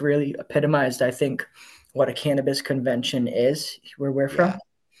they've really epitomized, I think, what a cannabis convention is where we're from,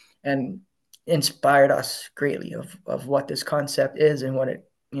 and inspired us greatly of what this concept is and what it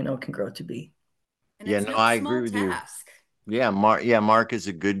can grow to be. And I agree with you. Mark is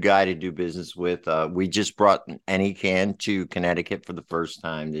a good guy to do business with. We just brought Anycan to Connecticut for the first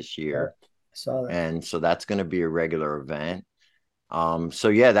time this year. I saw that. And so that's going to be a regular event. So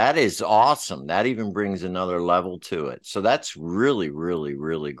yeah, that is awesome. That even brings another level to it. So that's really, really,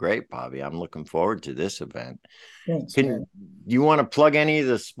 really great, Bobby. I'm looking forward to this event. Thanks, man. Can you want to plug any of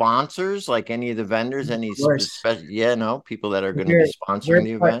the sponsors, like any of the vendors, Of any course. special, yeah, no, people that are going to be We're, sponsoring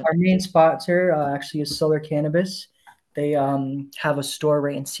the event? our main sponsor actually is Solar Cannabis. They have a store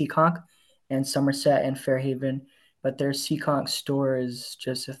right in Seekonk and Somerset and Fairhaven, but their Seekonk store is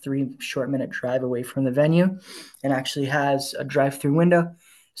just a 3 short minute drive away from the venue and actually has a drive through window.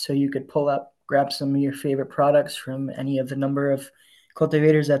 So you could pull up, grab some of your favorite products from any of the number of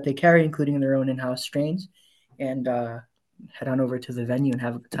cultivators that they carry, including their own in house strains, and head on over to the venue and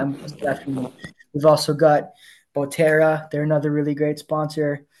have a good time with us that afternoon. We've also got Boterra, they're another really great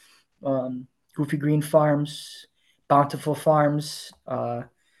sponsor. Goofy Green Farms, Bountiful Farms,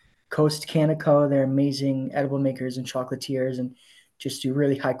 Coast Canico, they're amazing edible makers and chocolatiers and just do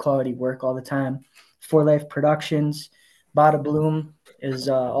really high quality work all the time. For Life Productions, Bada Bloom is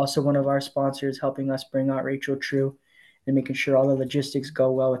also one of our sponsors, helping us bring out Rachel True and making sure all the logistics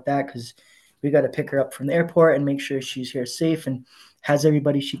go well with that because we got to pick her up from the airport and make sure she's here safe and has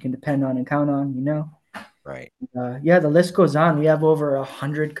everybody she can depend on and count on, you know. Right. Yeah, the list goes on. We have over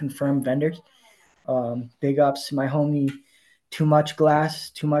 100 confirmed vendors. Big ups, my homie, Too Much Glass.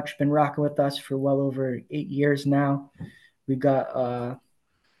 Too Much been rocking with us for well over 8 years now. We got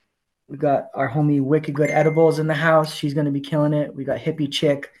we got our homie Wicked Good Edibles in the house. She's gonna be killing it. We got Hippie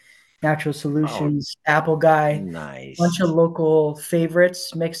Chick, Natural Oh, Solutions, Apple Guy, bunch of nice. local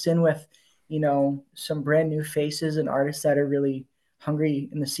favorites mixed in with, some brand new faces and artists that are really hungry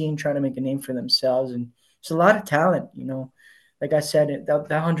in the scene, trying to make a name for themselves. And it's a lot of talent. Like I said, that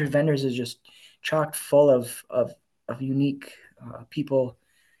 100 vendors is just chock full of unique people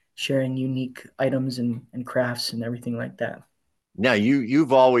sharing unique items and crafts and everything like that. Now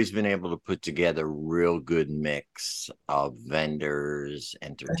you've always been able to put together real good mix of vendors, I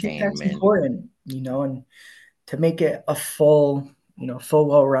think that's entertainment. important, and to make it a full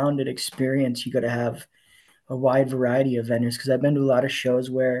well-rounded experience, you got to have a wide variety of vendors. Because I've been to a lot of shows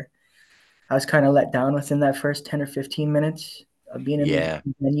where I was kind of let down within that first 10 or 15 minutes of being in the Yeah.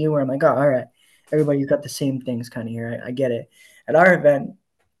 venue, where I'm like, oh, all right, everybody's got the same things kind of here. I get it. At our event,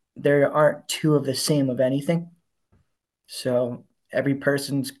 there aren't two of the same of anything, so every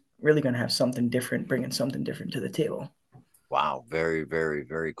person's really going to have something different, bringing something different to the table. Wow, very, very,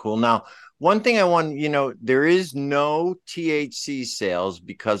 very cool. Now, one thing I want, there is no THC sales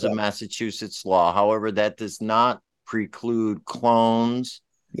because of Yeah. Massachusetts law. However, that does not preclude clones,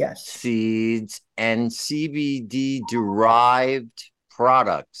 Yes. seeds, and CBD derived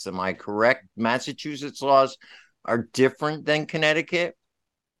products. Am I correct? Massachusetts laws are different than Connecticut.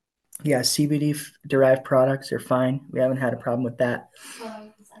 Yeah, CBD derived products are fine. We haven't had a problem with that.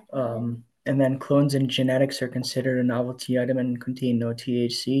 And then clones and genetics are considered a novelty item and contain no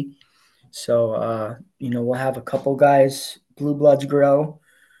THC. So, we'll have a couple guys, Blue Bloods Grow,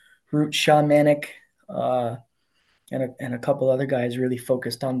 Root Shamanic, uh, and a couple other guys really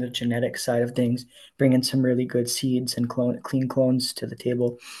focused on the genetic side of things, bringing some really good seeds and clean clones to the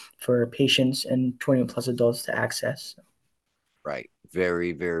table for patients and 21 plus adults to access. Right.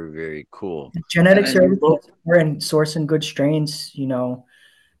 Very, very, very cool. And Genetics then are you everything. both, We're in sourcing good strains.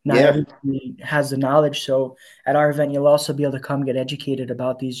 Not yeah. everybody has the knowledge. So at our event, you'll also be able to come get educated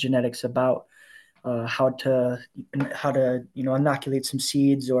about these genetics, about how to inoculate some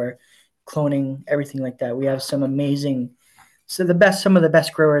seeds or cloning, everything like that. We have some of the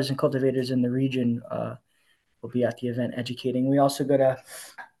best growers and cultivators in the region will be at the event educating. We also got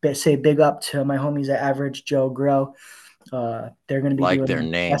to say big up to my homies at Average Joe Grow. They're going to be Like doing their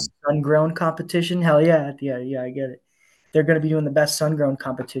the best name. sun grown competition. Hell yeah, yeah, I get it. They're going to be doing the best sun grown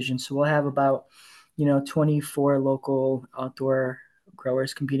competition. So we'll have about 24 local outdoor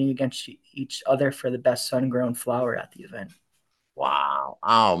growers competing against each other for the best sun grown flower at the event. Wow.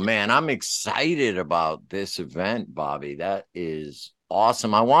 Oh man, I'm excited about this event, Bobby. That is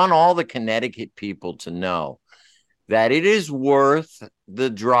awesome. I want all the Connecticut people to know that it is worth the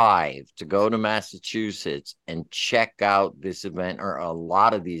drive to go to Massachusetts and check out this event or a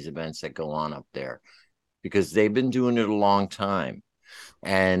lot of these events that go on up there because they've been doing it a long time.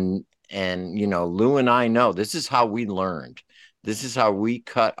 And Lou and I know this is how we learned. This is how we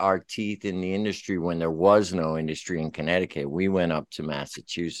cut our teeth in the industry when there was no industry in Connecticut. We went up to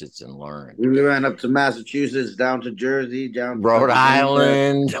Massachusetts and learned. We went up to Massachusetts, down to Jersey, down to Rhode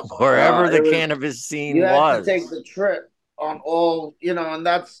Pennsylvania. Island, wherever the It was cannabis you scene had to take was. the trip on and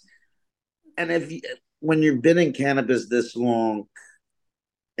that's and if you, when you've been in cannabis this long,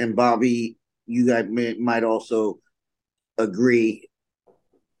 and Bobby, you guys might also agree,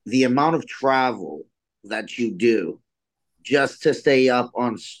 the amount of travel that you do just to stay up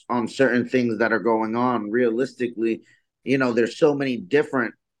on certain things that are going on. Realistically, there's so many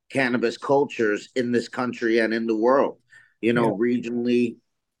different cannabis cultures in this country and in the world. Yeah. Regionally,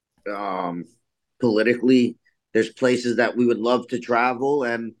 um, politically, there's places that we would love to travel,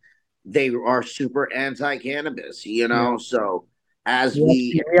 and they are super anti-cannabis. Yeah. So as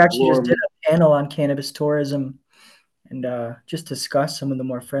We we actually just explore, did a panel on cannabis tourism and just discuss some of the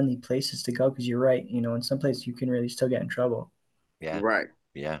more friendly places to go because you're right, in some places you can really still get in trouble. Yeah. right.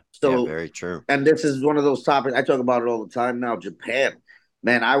 Yeah. Yeah. So, Very true. and this is one of those topics I talk about it all the time now. Japan,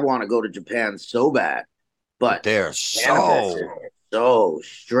 man, I want to go to Japan so bad, But but they're cannabis is so, so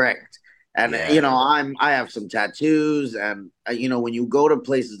strict. And yeah. I have some tattoos, and when you go to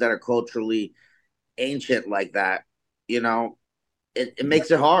places that are culturally ancient like that, you know, it makes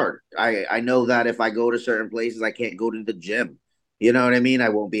it hard. I know that if I go to certain places, I can't go to the gym. You know what I mean? I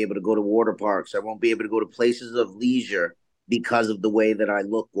won't be able to go to water parks. I won't be able to go to places of leisure because of the way that I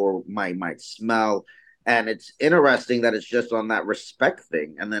look or my smell. And it's interesting that it's just on that respect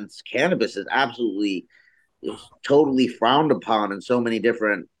thing. And then cannabis is absolutely totally frowned upon in so many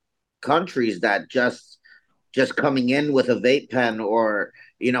different countries that just coming in with a vape pen or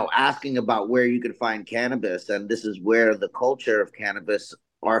asking about where you can find cannabis, and this is where the culture of cannabis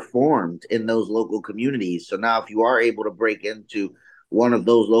are formed in those local communities. So now if you are able to break into one of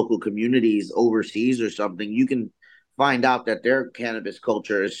those local communities overseas or something, you can find out that their cannabis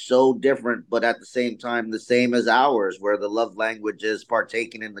culture is so different, but at the same time the same as ours, where the love language is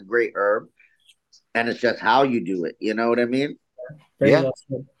partaking in the great herb, and it's just how you do it. You know what I mean? Very Yeah. well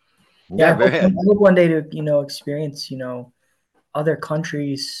said. Yeah, Yeah. Very, I hope one day to experience other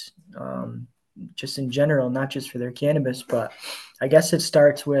countries, just in general, not just for their cannabis, but I guess it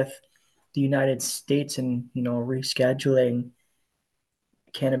starts with the United States and rescheduling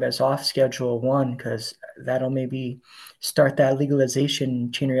cannabis off Schedule 1 because that'll maybe start that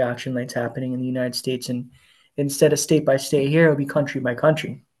legalization chain reaction that's happening in the United States, and instead of state by state here, it'll be country by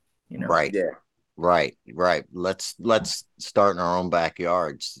country. right. Yeah. Right. Let's start in our own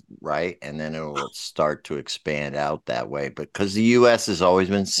backyards, right? And then it'll start to expand out that way. But because the US has always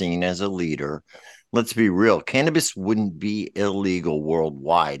been seen as a leader, let's be real, cannabis wouldn't be illegal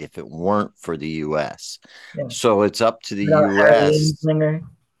worldwide if it weren't for the US. Yeah. So it's up to the Without heroin US, slinger.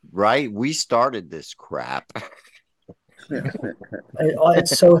 right? We started this crap.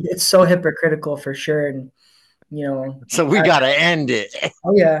 It's so hypocritical for sure, and So we got to end it.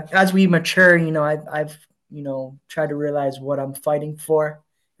 oh yeah, as we mature, I've tried to realize what I'm fighting for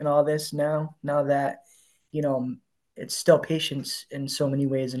and all this now. Now that it's still patience in so many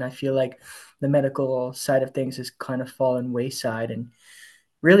ways, and I feel like the medical side of things has kind of fallen wayside, and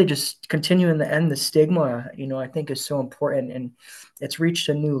really just continuing to end the stigma. I think is so important, and it's reached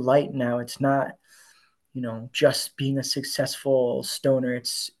a new light now. It's not just being a successful stoner.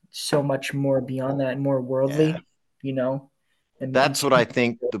 It's so much more beyond that, and more Yeah. worldly. You know, and That's what I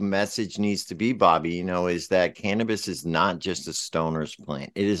think the message needs to be, Bobby, is that cannabis is not just a stoner's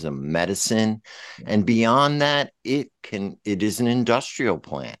plant. It is a medicine. And beyond that, it is an industrial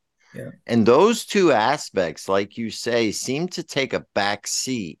plant. Yeah. And those two aspects, like you say, seem to take a back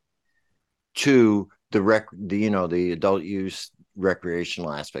seat to the adult use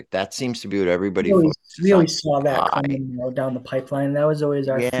recreational aspect. That seems to be what everybody we focuses on. always saw that coming down the pipeline. That was always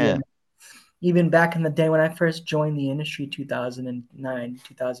our fear. Yeah. Even back in the day when I first joined the industry, 2009,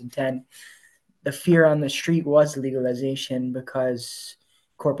 2010, the fear on the street was legalization because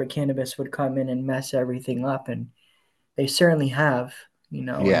corporate cannabis would come in and mess everything up, and they certainly have. And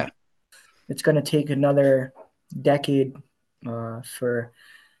Yeah. it's going to take another decade for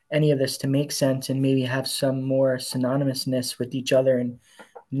any of this to make sense and maybe have some more synonymousness with each other, and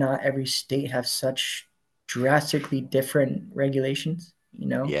not every state have such drastically different regulations.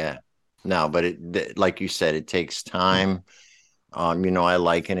 Yeah. No, but like you said, it takes time. I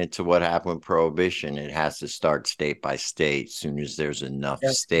liken it to what happened with prohibition. It has to start state by state. As soon as there's enough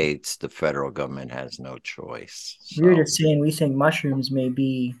Yeah. states, the federal government has no choice. We were So just saying we think mushrooms may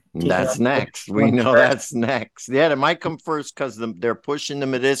be taken that's up next. We one know first. that's next. Yeah, it might come first because they're pushing the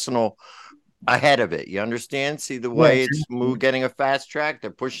medicinal ahead of it. You understand? See the Yeah, way it's getting a fast track. They're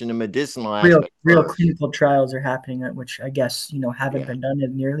pushing the medicinal real aspect real first. clinical trials are happening, which I guess haven't Yeah. been done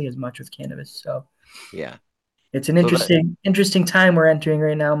nearly as much with cannabis. So Yeah. it's an So that interesting time we're entering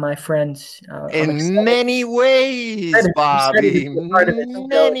right now, my friends. I'm in many ways, excited to Bobby, be a part of it. It's a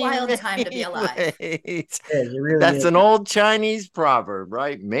many, wild time to be many alive. ways. It really That's is. an old Chinese proverb,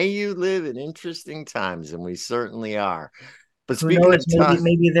 right? May you live in interesting times, and we certainly are. But Who speaking knows? of time,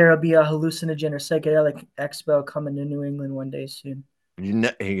 Maybe there'll be a hallucinogen or psychedelic expo coming to New England one day soon.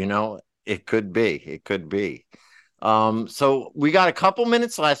 it could be. It could be. So we got a couple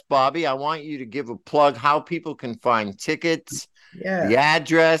minutes left, Bobby. I want you to give a plug how people can find tickets, the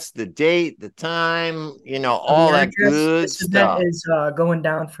address, the date, the time, all that good this event stuff. is going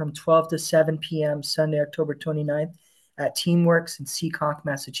down from 12 to 7 p.m. Sunday, October 29th at Teamworks in Seekonk,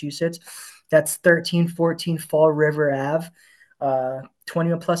 Massachusetts. That's 1314 Fall River Ave.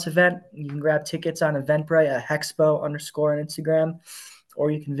 21 plus event. You can grab tickets on Eventbrite at Hexpo_ on Instagram,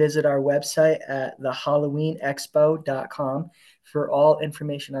 or you can visit our website at thehalloweenexpo.com for all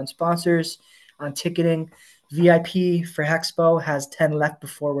information on sponsors, on ticketing. VIP for Hexpo has 10 left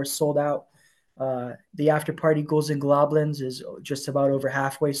before we're sold out. The after party Ghouls and Goblins is just about over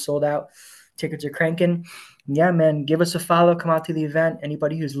halfway sold out. Tickets are cranking. Yeah, man, give us a follow. Come out to the event.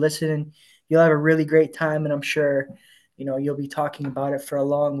 Anybody who's listening, you'll have a really great time, and I'm sure you'll be talking about it for a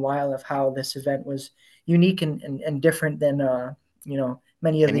long while of how this event was unique and different than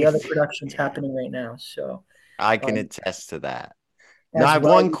many of the other productions happening right now. So I can attest to that. Now I have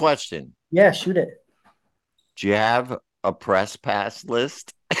one question. Yeah, shoot it. Do you have a press pass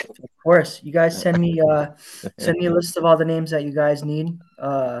list? Of course. You guys send me a list of all the names that you guys need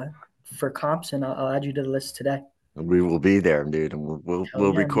for comps, and I'll add you to the list today. We will be there, dude, and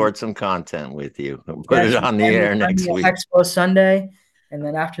we'll record some content with you. Put it on the air next week. Expo Sunday, and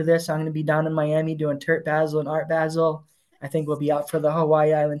then after this, I'm going to be down in Miami doing Turk Basel and Art Basel. I think we'll be out for the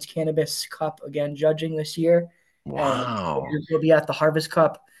Hawaii Islands Cannabis Cup again, judging this year. Wow. We'll be at the Harvest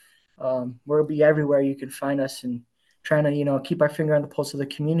Cup. We'll be everywhere you can find us, and trying to keep our finger on the pulse of the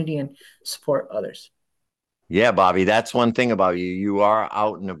community and support others. Yeah, Bobby, that's one thing about you. You are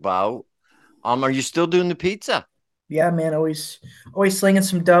out and about. Are you still doing the pizza? Yeah, man, always slinging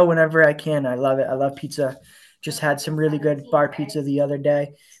some dough whenever I can. I love it. I love pizza. Just had some really good bar pizza the other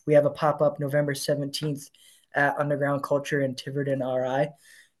day. We have a pop-up November 17th at Underground Culture in Tiverton, RI.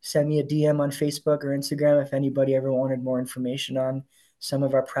 Send me a DM on Facebook or Instagram if anybody ever wanted more information on some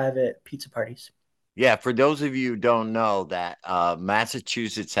of our private pizza parties. Yeah, for those of you who don't know that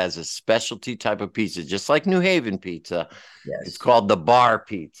Massachusetts has a specialty type of pizza, just like New Haven pizza. Yes. It's called the bar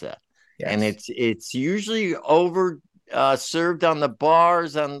pizza. Yes. And it's usually served on the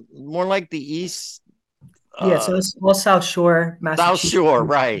bars on more like the east. So it's all South Shore, Massachusetts. South Shore,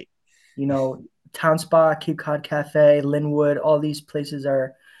 right. Town Spa, Cape Cod Cafe, Linwood, all these places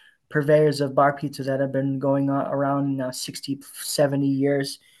are purveyors of bar pizzas that have been going on around 60, 70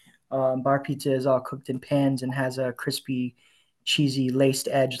 years. Bar pizza is all cooked in pans and has a crispy, cheesy, laced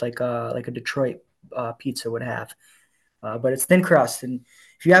edge like a Detroit pizza would have. But it's thin crust, and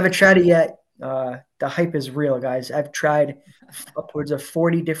if you haven't tried it yet, the hype is real, guys. I've tried upwards of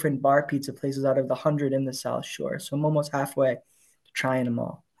 40 different bar pizza places out of the 100 in the South Shore, so I'm almost halfway to trying them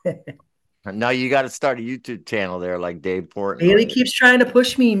all. Now you got to start a YouTube channel there, like Dave Portnoy. Bailey keeps trying to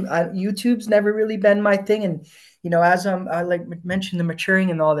push me. YouTube's never really been my thing, and as I mentioned the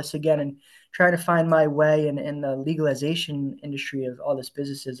maturing and all this again, and trying to find my way in the legalization industry of all this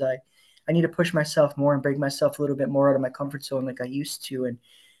businesses, I need to push myself more and break myself a little bit more out of my comfort zone like I used to, and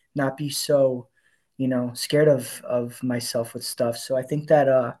not be so, scared of myself with stuff. So I think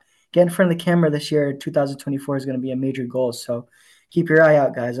that getting in front of the camera this year, 2024, is going to be a major goal. So keep your eye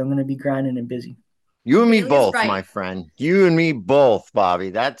out, guys. I'm going to be grinding and busy. You and me both, my friend. You and me both,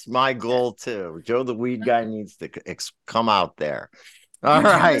 Bobby. That's my goal too. Joe the Weed Guy needs to come out there. All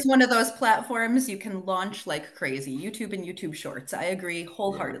right. It's one of those platforms you can launch like crazy. YouTube and YouTube Shorts. I agree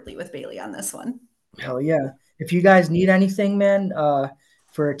wholeheartedly with Bailey on this one. Hell yeah. If you guys need anything, man,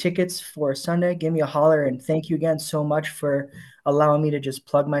 for tickets for Sunday, give me a holler. And thank you again so much for allowing me to just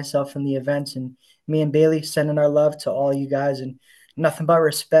plug myself in the events. And me and Bailey sending our love to all you guys, and nothing but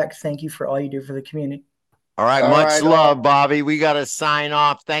respect. Thank you for all you do for the community. All right. Much love, Bobby. We got to sign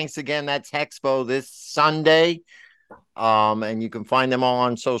off. Thanks again. That's Hexpo this Sunday. And you can find them all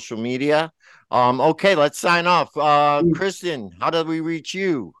on social media. Okay, let's sign off. Kristen, how do we reach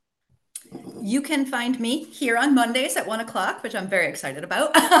you? You can find me here on Mondays at 1:00, which I'm very excited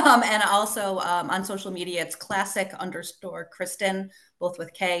about. And also on social media, it's classic_Kristen, both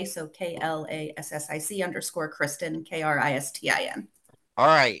with K. So KLASSIC_Kristen, KRISTIN. All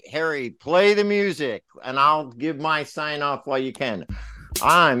right, Harry, play the music, and I'll give my sign off while you can.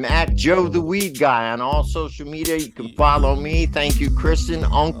 I'm at Joe the Weed Guy on all social media. You can follow me. Thank you, Kristen.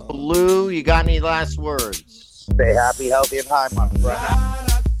 Uncle Lou, you got any last words? Stay happy, healthy, and high, my friend.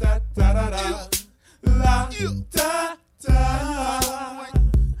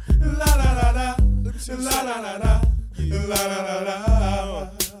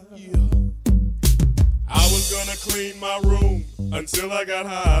 I was gonna clean my room until I got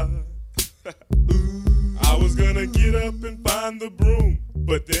high. I was gonna get up and find the broom,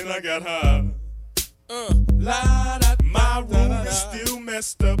 but then I got high. My room is still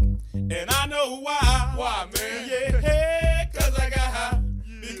messed up, and I know why. Why, man? Yeah, cause I got high.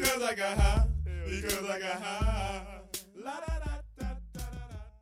 Because I got high. Because I got high. La, da,